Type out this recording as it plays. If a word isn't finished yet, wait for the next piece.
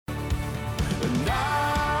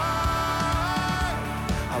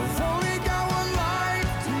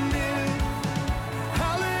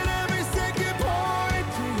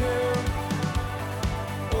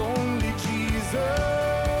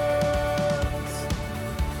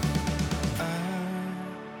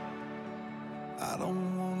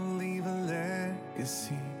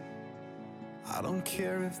I don't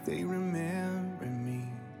care if they remember me,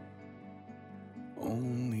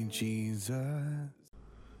 only Jesus.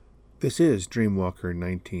 This is Dreamwalker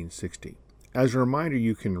 1960. As a reminder,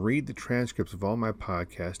 you can read the transcripts of all my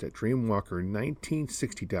podcasts at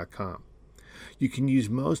dreamwalker1960.com. You can use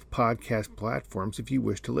most podcast platforms if you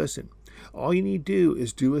wish to listen. All you need to do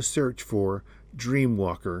is do a search for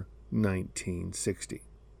Dreamwalker 1960.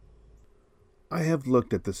 I have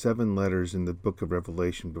looked at the 7 letters in the book of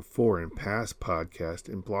Revelation before in past podcasts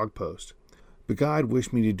and blog posts, but God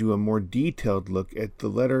wished me to do a more detailed look at the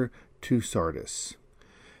letter to Sardis.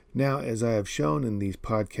 Now, as I have shown in these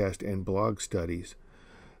podcast and blog studies,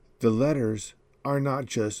 the letters are not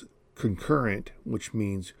just concurrent, which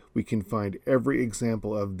means we can find every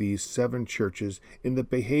example of these 7 churches in the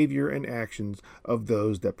behavior and actions of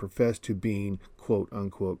those that profess to being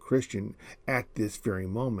quote-unquote Christian at this very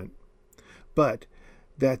moment, but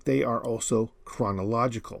that they are also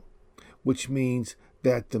chronological, which means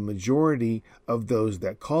that the majority of those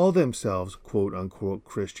that call themselves quote-unquote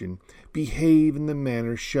Christian behave in the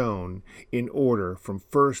manner shown in order from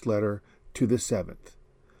first letter to the 7th.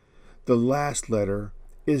 The last letter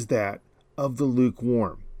is that of the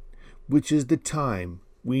lukewarm, which is the time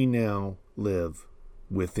we now live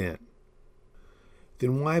within.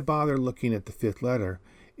 Then why bother looking at the 5th letter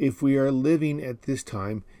if we are living at this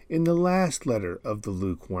time in the last letter of the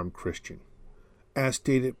lukewarm Christian? As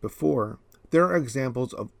stated before, there are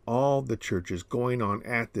examples of all the churches going on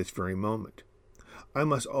at this very moment. I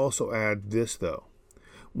must also add this, though.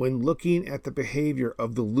 When looking at the behavior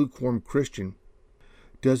of the lukewarm Christian,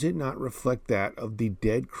 does it not reflect that of the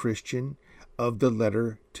dead Christian of the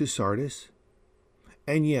letter to Sardis?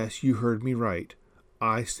 And yes, you heard me right.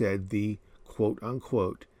 I said the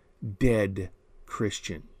quote-unquote dead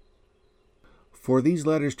Christian. For these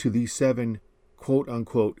letters to these 7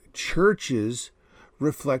 quote-unquote churches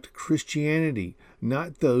reflect Christianity,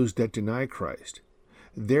 not those that deny Christ.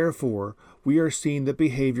 Therefore, we are seeing the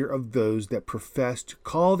behavior of those that profess to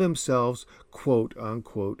call themselves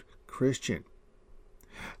quote-unquote Christian.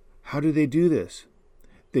 How do they do this?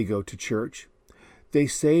 They go to church. They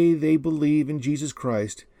say they believe in Jesus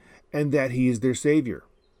Christ and that He is their Savior.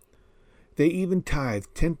 They even tithe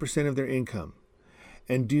 10% of their income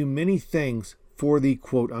and do many things for the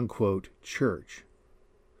quote-unquote church.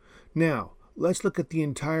 Now, let's look at the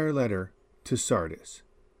entire letter to Sardis.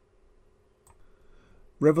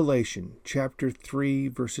 Revelation chapter 3,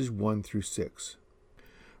 verses 1 through 6.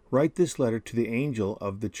 Write this letter to the angel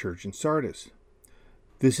of the church in Sardis.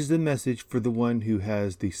 This is the message for the one who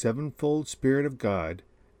has the 7-fold Spirit of God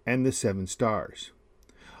and the 7 stars.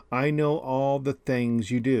 I know all the things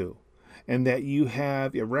you do, and that you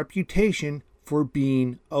have a reputation for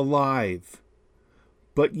being alive,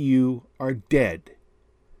 but you are dead.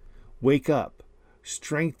 Wake up,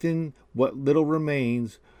 strengthen what little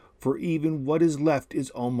remains, for even what is left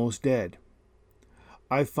is almost dead.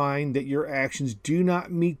 I find that your actions do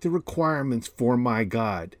not meet the requirements for my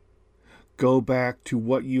God. Go back to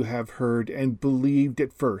what you have heard and believed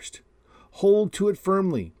at first. Hold to it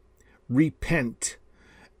firmly. Repent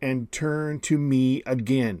and turn to me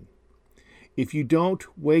again. If you don't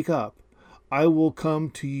wake up, I will come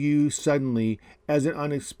to you suddenly as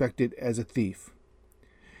unexpected as a thief.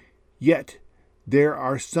 Yet there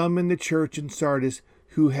are some in the church in Sardis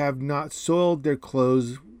who have not soiled their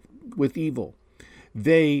clothes with evil.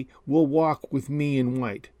 They will walk with me in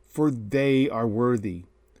white, for they are worthy.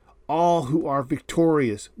 All who are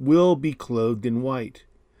victorious will be clothed in white.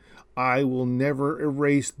 I will never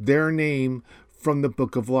erase their name from the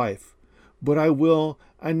book of life, but I will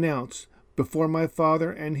announce before my Father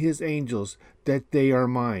and His angels that they are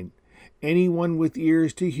mine. Anyone with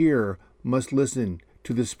ears to hear must listen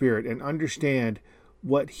to the Spirit and understand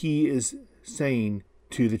what He is saying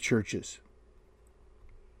to the churches.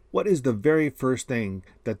 What is the very first thing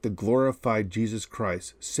that the glorified Jesus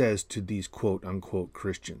Christ says to these quote-unquote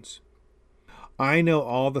Christians? I know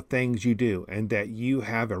all the things you do, and that you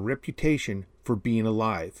have a reputation for being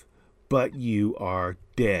alive, but you are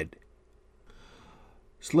dead.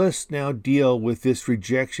 So let's now deal with this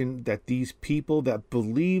rejection that these people that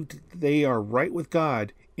believed they are right with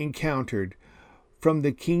God encountered from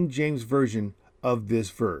the King James Version of this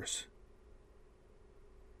verse.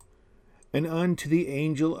 And unto the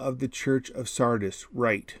angel of the church of Sardis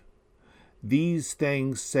write, These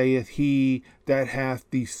things saith he that hath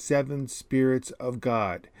the 7 spirits of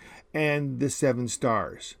God, and the 7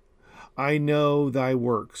 stars. I know thy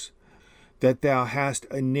works, that thou hast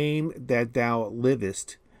a name, that thou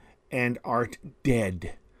livest, and art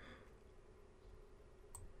dead.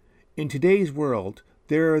 In today's world,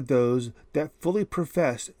 there are those that fully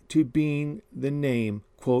profess to being the name,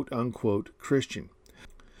 quote-unquote Christian.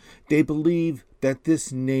 They believe that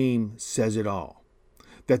this name says it all,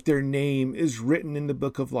 that their name is written in the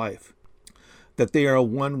book of life, that they are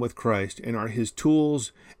one with Christ and are his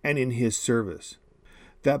tools and in his service,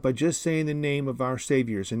 that by just saying the name of our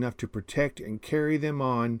Savior is enough to protect and carry them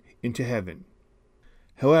on into heaven.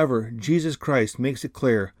 However, Jesus Christ makes it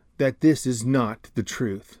clear that this is not the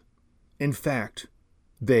truth. In fact,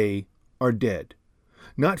 they are dead.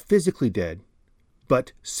 Not physically dead,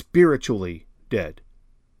 but spiritually dead.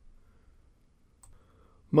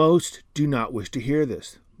 Most do not wish to hear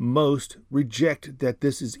this. Most reject that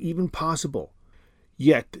this is even possible.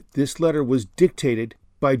 Yet this letter was dictated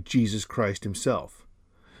by Jesus Christ himself.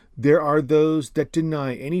 There are those that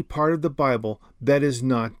deny any part of the Bible that is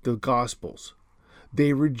not the Gospels.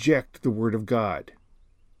 They reject the Word of God.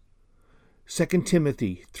 2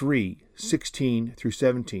 Timothy 3:16 through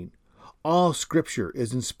 17. All Scripture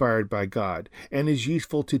is inspired by God and is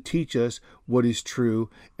useful to teach us what is true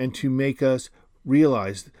and to make us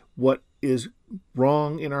realize what is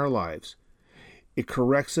wrong in our lives. It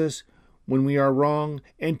corrects us when we are wrong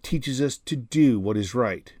and teaches us to do what is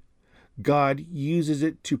right. God uses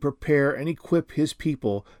it to prepare and equip his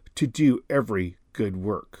people to do every good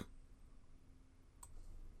work.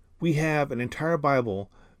 We have an entire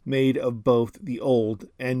Bible made of both the Old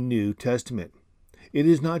and New Testament. It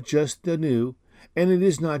is not just the New, and it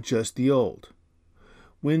is not just the Old.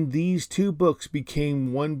 When these two books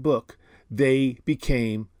became one book, they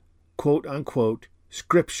became, quote-unquote,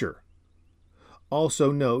 Scripture.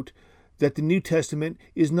 Also note that the New Testament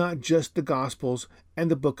is not just the Gospels and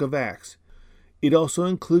the book of Acts. It also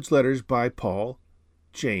includes letters by Paul,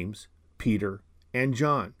 James, Peter, and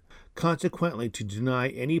John. Consequently, to deny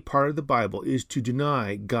any part of the Bible is to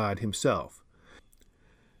deny God himself.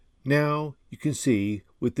 Now you can see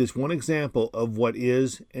with this one example of what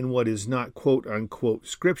is and what is not quote-unquote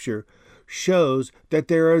Scripture shows that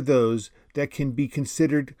there are those that can be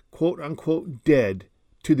considered quote-unquote dead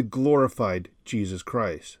to the glorified Jesus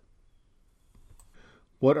Christ.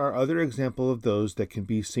 What are other examples of those that can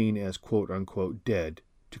be seen as quote-unquote dead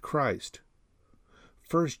to Christ?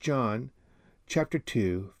 1 John chapter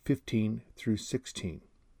 2, 15 through 16.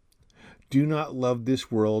 Do not love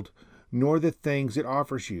this world, nor the things it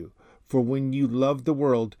offers you. For when you love the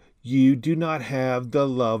world, you do not have the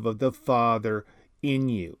love of the Father in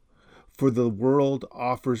you. For the world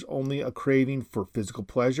offers only a craving for physical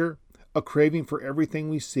pleasure, a craving for everything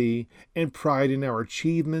we see, and pride in our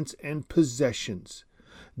achievements and possessions.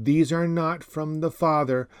 These are not from the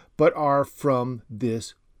Father, but are from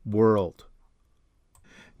this world.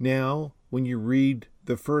 Now, when you read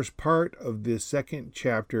the first part of this second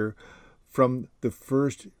chapter from the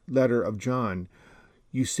first letter of John,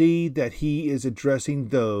 you see that he is addressing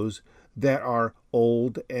those that are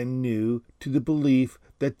old and new to the belief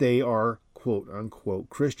that they are quote-unquote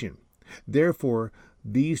Christian. Therefore,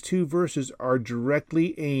 these two verses are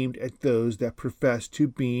directly aimed at those that profess to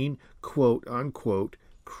being quote-unquote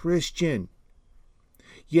Christian.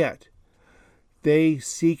 Yet, they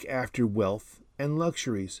seek after wealth and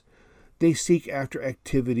luxuries. They seek after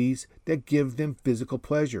activities that give them physical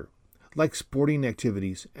pleasure, like sporting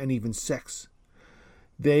activities and even sex.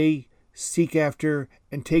 They seek after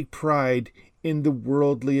and take pride in the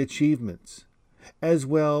worldly achievements, as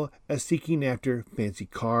well as seeking after fancy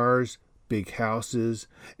cars, big houses,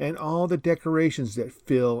 and all the decorations that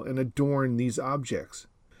fill and adorn these objects.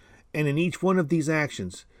 And in each one of these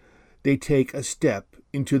actions, they take a step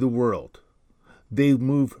into the world. They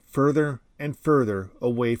move further and further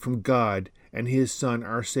away from God and his Son,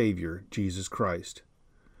 our Savior, Jesus Christ,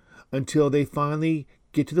 until they finally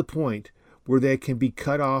get to the point where they can be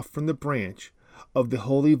cut off from the branch of the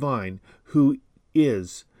Holy Vine, who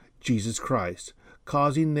is Jesus Christ,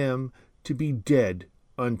 causing them to be dead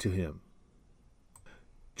unto him.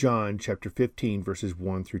 John chapter 15, verses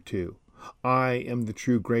 1 through 2. I am the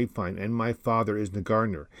true grapevine, and my Father is the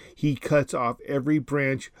gardener. He cuts off every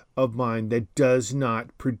branch of mine that does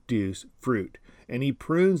not produce fruit, and he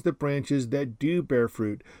prunes the branches that do bear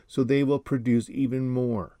fruit, so they will produce even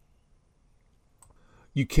more.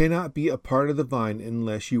 You cannot be a part of the vine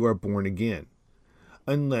unless you are born again,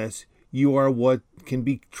 unless you are what can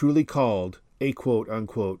be truly called a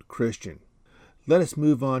quote-unquote Christian. Let us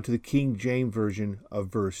move on to the King James Version of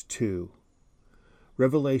verse 2.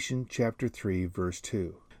 Revelation chapter 3, verse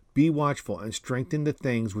 2. Be watchful and strengthen the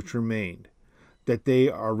things which remain, that they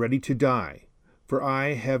are ready to die. For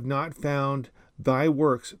I have not found thy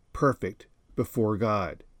works perfect before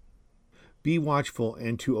God. Be watchful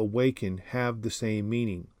and to awaken have the same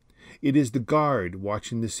meaning. It is the guard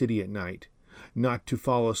watching the city at night, not to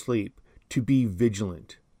fall asleep, to be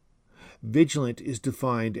vigilant. Vigilant is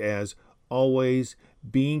defined as always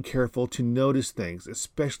being careful to notice things,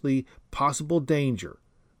 especially possible danger,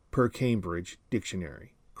 per Cambridge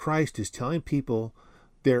Dictionary. Christ is telling people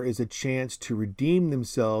there is a chance to redeem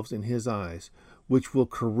themselves in his eyes, which will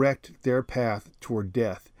correct their path toward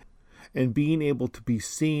death, and being able to be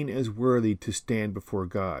seen as worthy to stand before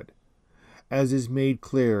God, as is made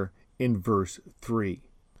clear in verse 3.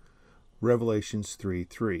 Revelations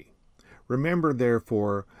 3:3. Remember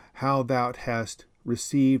therefore how thou hast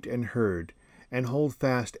received and heard, and hold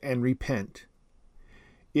fast and repent.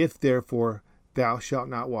 If therefore thou shalt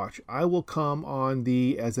not watch, I will come on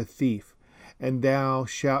thee as a thief, and thou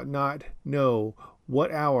shalt not know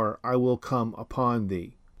what hour I will come upon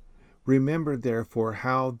thee. Remember therefore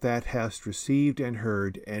how thou hast received and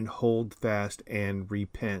heard, and hold fast and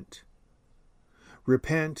repent.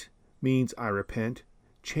 Repent means I repent,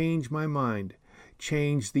 change my mind,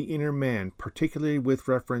 change the inner man, particularly with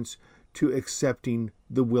reference to accepting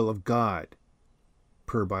the will of God,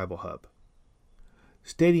 per Bible Hub,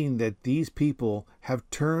 stating that these people have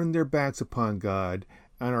turned their backs upon God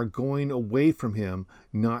and are going away from him,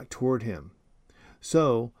 not toward him.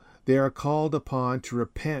 So they are called upon to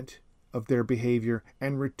repent of their behavior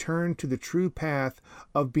and return to the true path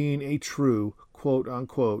of being a true,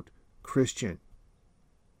 quote-unquote, Christian.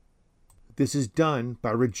 This is done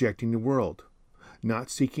by rejecting the world, not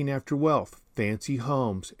seeking after wealth, fancy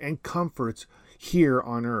homes, and comforts here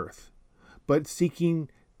on earth, but seeking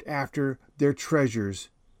after their treasures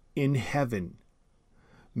in heaven.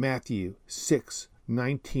 Matthew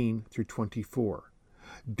 6:19-24.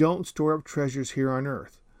 Don't store up treasures here on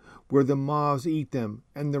earth, where the moths eat them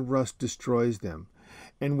and the rust destroys them,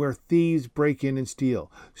 and where thieves break in and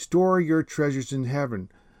steal. Store your treasures in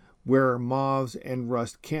heaven, where moths and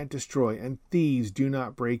rust can't destroy, and thieves do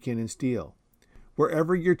not break in and steal.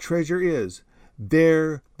 Wherever your treasure is,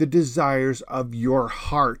 there the desires of your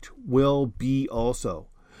heart will be also.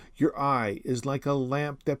 Your eye is like a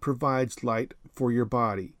lamp that provides light for your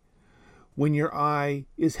body. When your eye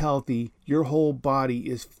is healthy, your whole body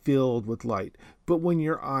is filled with light. But when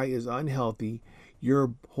your eye is unhealthy,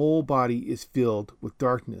 your whole body is filled with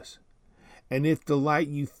darkness. And if the light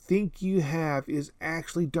you think you have is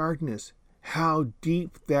actually darkness, how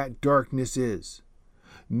deep that darkness is.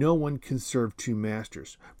 No one can serve two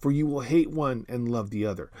masters, for you will hate one and love the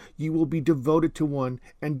other. You will be devoted to one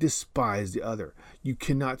and despise the other. You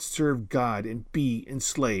cannot serve God and be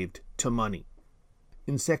enslaved to money.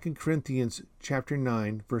 In 2 Corinthians chapter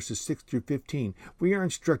 9, verses 6-15, we are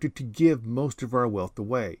instructed to give most of our wealth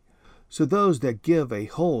away. So those that give a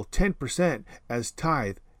whole 10% as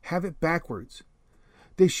tithe have it backwards.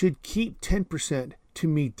 They should keep 10% to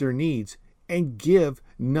meet their needs and give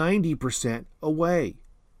 90% away.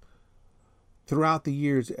 Throughout the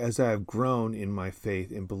years, as I have grown in my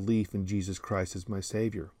faith and belief in Jesus Christ as my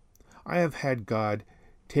Savior, I have had God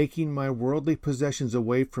taking my worldly possessions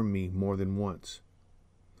away from me more than once.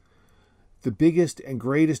 The biggest and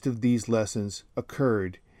greatest of these lessons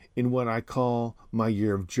occurred in what I call my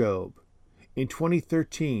year of Job. In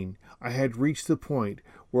 2013, I had reached the point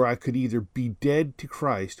where I could either be dead to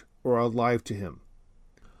Christ or alive to him.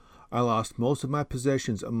 I lost most of my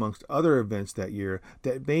possessions amongst other events that year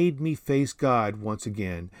that made me face God once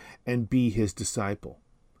again and be his disciple.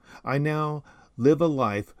 I now live a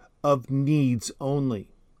life of needs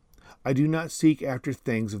only. I do not seek after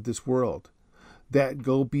things of this world that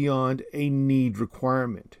go beyond a need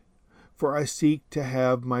requirement, for I seek to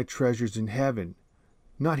have my treasures in heaven,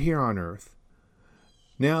 not here on earth.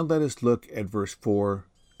 Now let us look at verse 4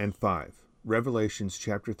 and 5, Revelations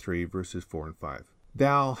chapter 3, verses 4 and 5.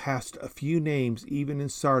 Thou hast a few names even in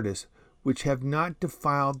Sardis, which have not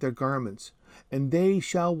defiled their garments, and they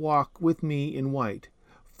shall walk with me in white,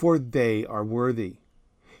 for they are worthy.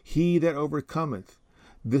 He that overcometh,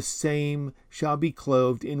 the same shall be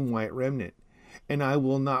clothed in white raiment, and I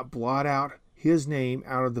will not blot out his name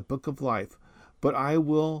out of the book of life, but I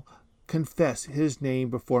will confess his name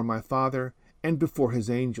before my Father and before his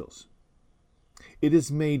angels. It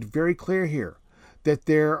is made very clear here that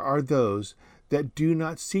there are those that do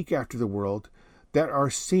not seek after the world, that are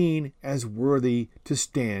seen as worthy to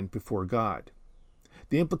stand before God.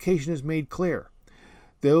 The implication is made clear.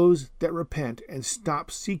 Those that repent and stop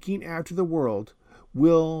seeking after the world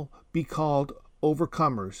will be called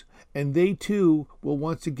overcomers, and they too will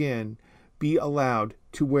once again be allowed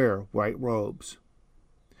to wear white robes.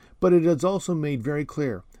 But it is also made very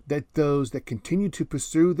clear that those that continue to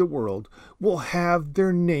pursue the world will have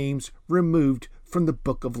their names removed from the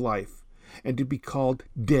book of life, and to be called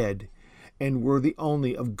dead, and worthy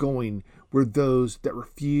only of going where those that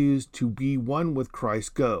refuse to be one with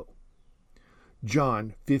Christ go.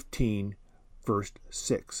 John 15, verse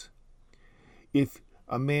 6. If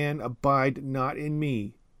a man abide not in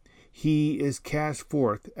me, he is cast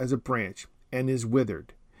forth as a branch and is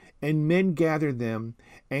withered, and men gather them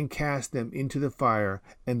and cast them into the fire,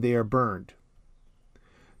 and they are burned.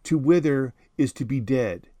 To wither is to be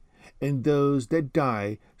dead, and those that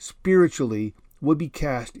die spiritually will be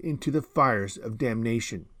cast into the fires of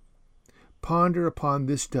damnation. Ponder upon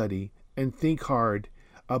this study and think hard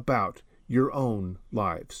about your own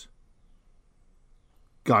lives.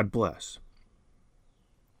 God bless.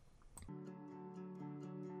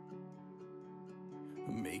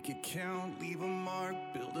 Make it count, leave a mark,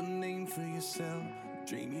 build a name for yourself.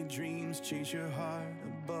 Dream your dreams, chase your heart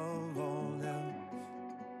above all else.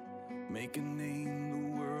 Make a name the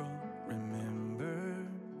world remembers.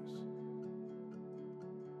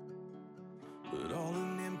 But all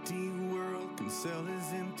an empty world can sell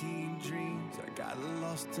is empty dreams. I got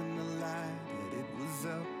lost in the light, and it was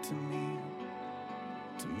up to me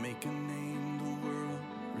to make a name the world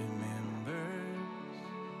remembers.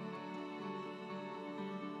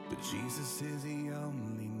 But Jesus is the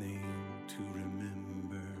only name to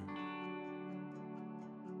remember.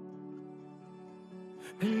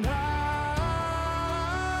 And I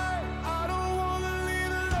don't wanna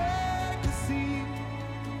leave a legacy.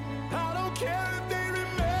 I don't care if they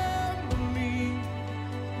remember me.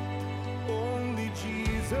 Only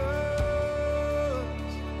Jesus.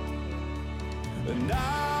 And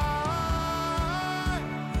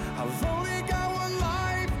I've only got one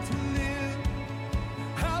life to live.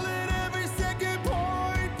 I'll let every second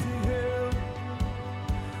point to Him.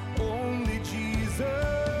 Only Jesus.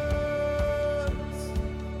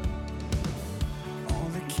 All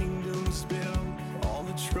the kingdoms built, all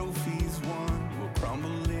the trophies won, will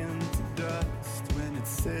crumble into dust when it's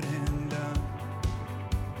said and done.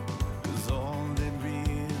 'Cause all that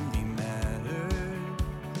really mattered,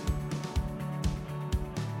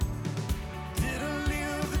 did I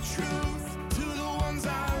live the truth to the ones I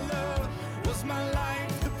love? Was my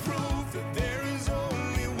life the proof that there is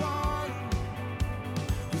only one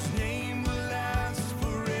whose name will last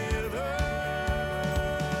forever?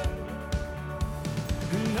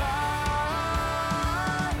 And I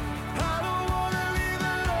don't wanna leave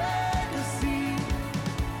a legacy.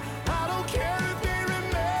 I don't care if they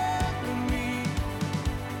remember me.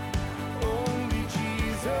 Only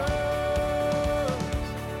Jesus.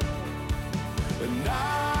 And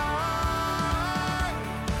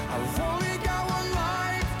I've only got one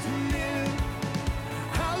life to live.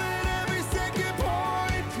 I'll let every second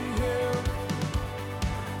point to Him.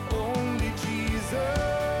 Only Jesus.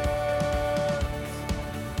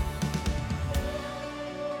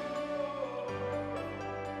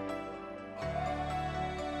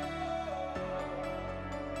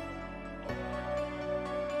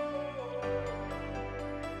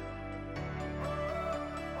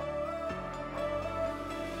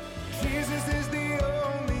 Jesus is the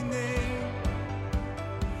only name.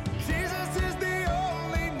 Jesus is the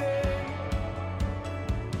only name.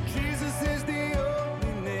 Jesus is the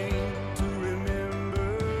only name to remember.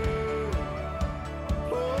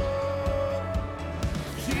 Oh,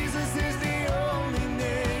 Jesus is the only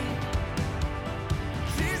name.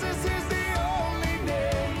 Jesus is the only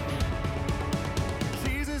name.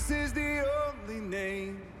 Jesus is the only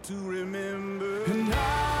name to remember. And I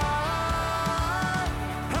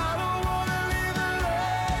don't wanna leave a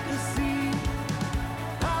legacy.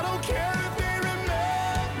 I don't care if they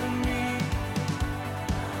remember me.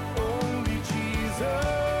 Only Jesus.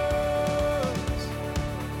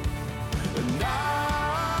 And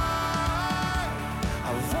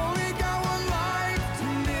I've only got one life to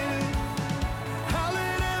live. I'll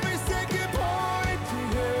let every second point to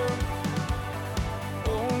Him.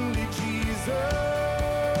 Only Jesus.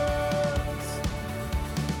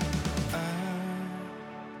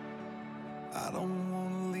 I don't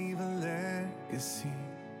wanna leave a legacy.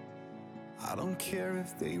 I don't care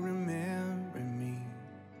if they remember me.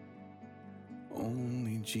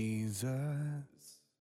 Only Jesus.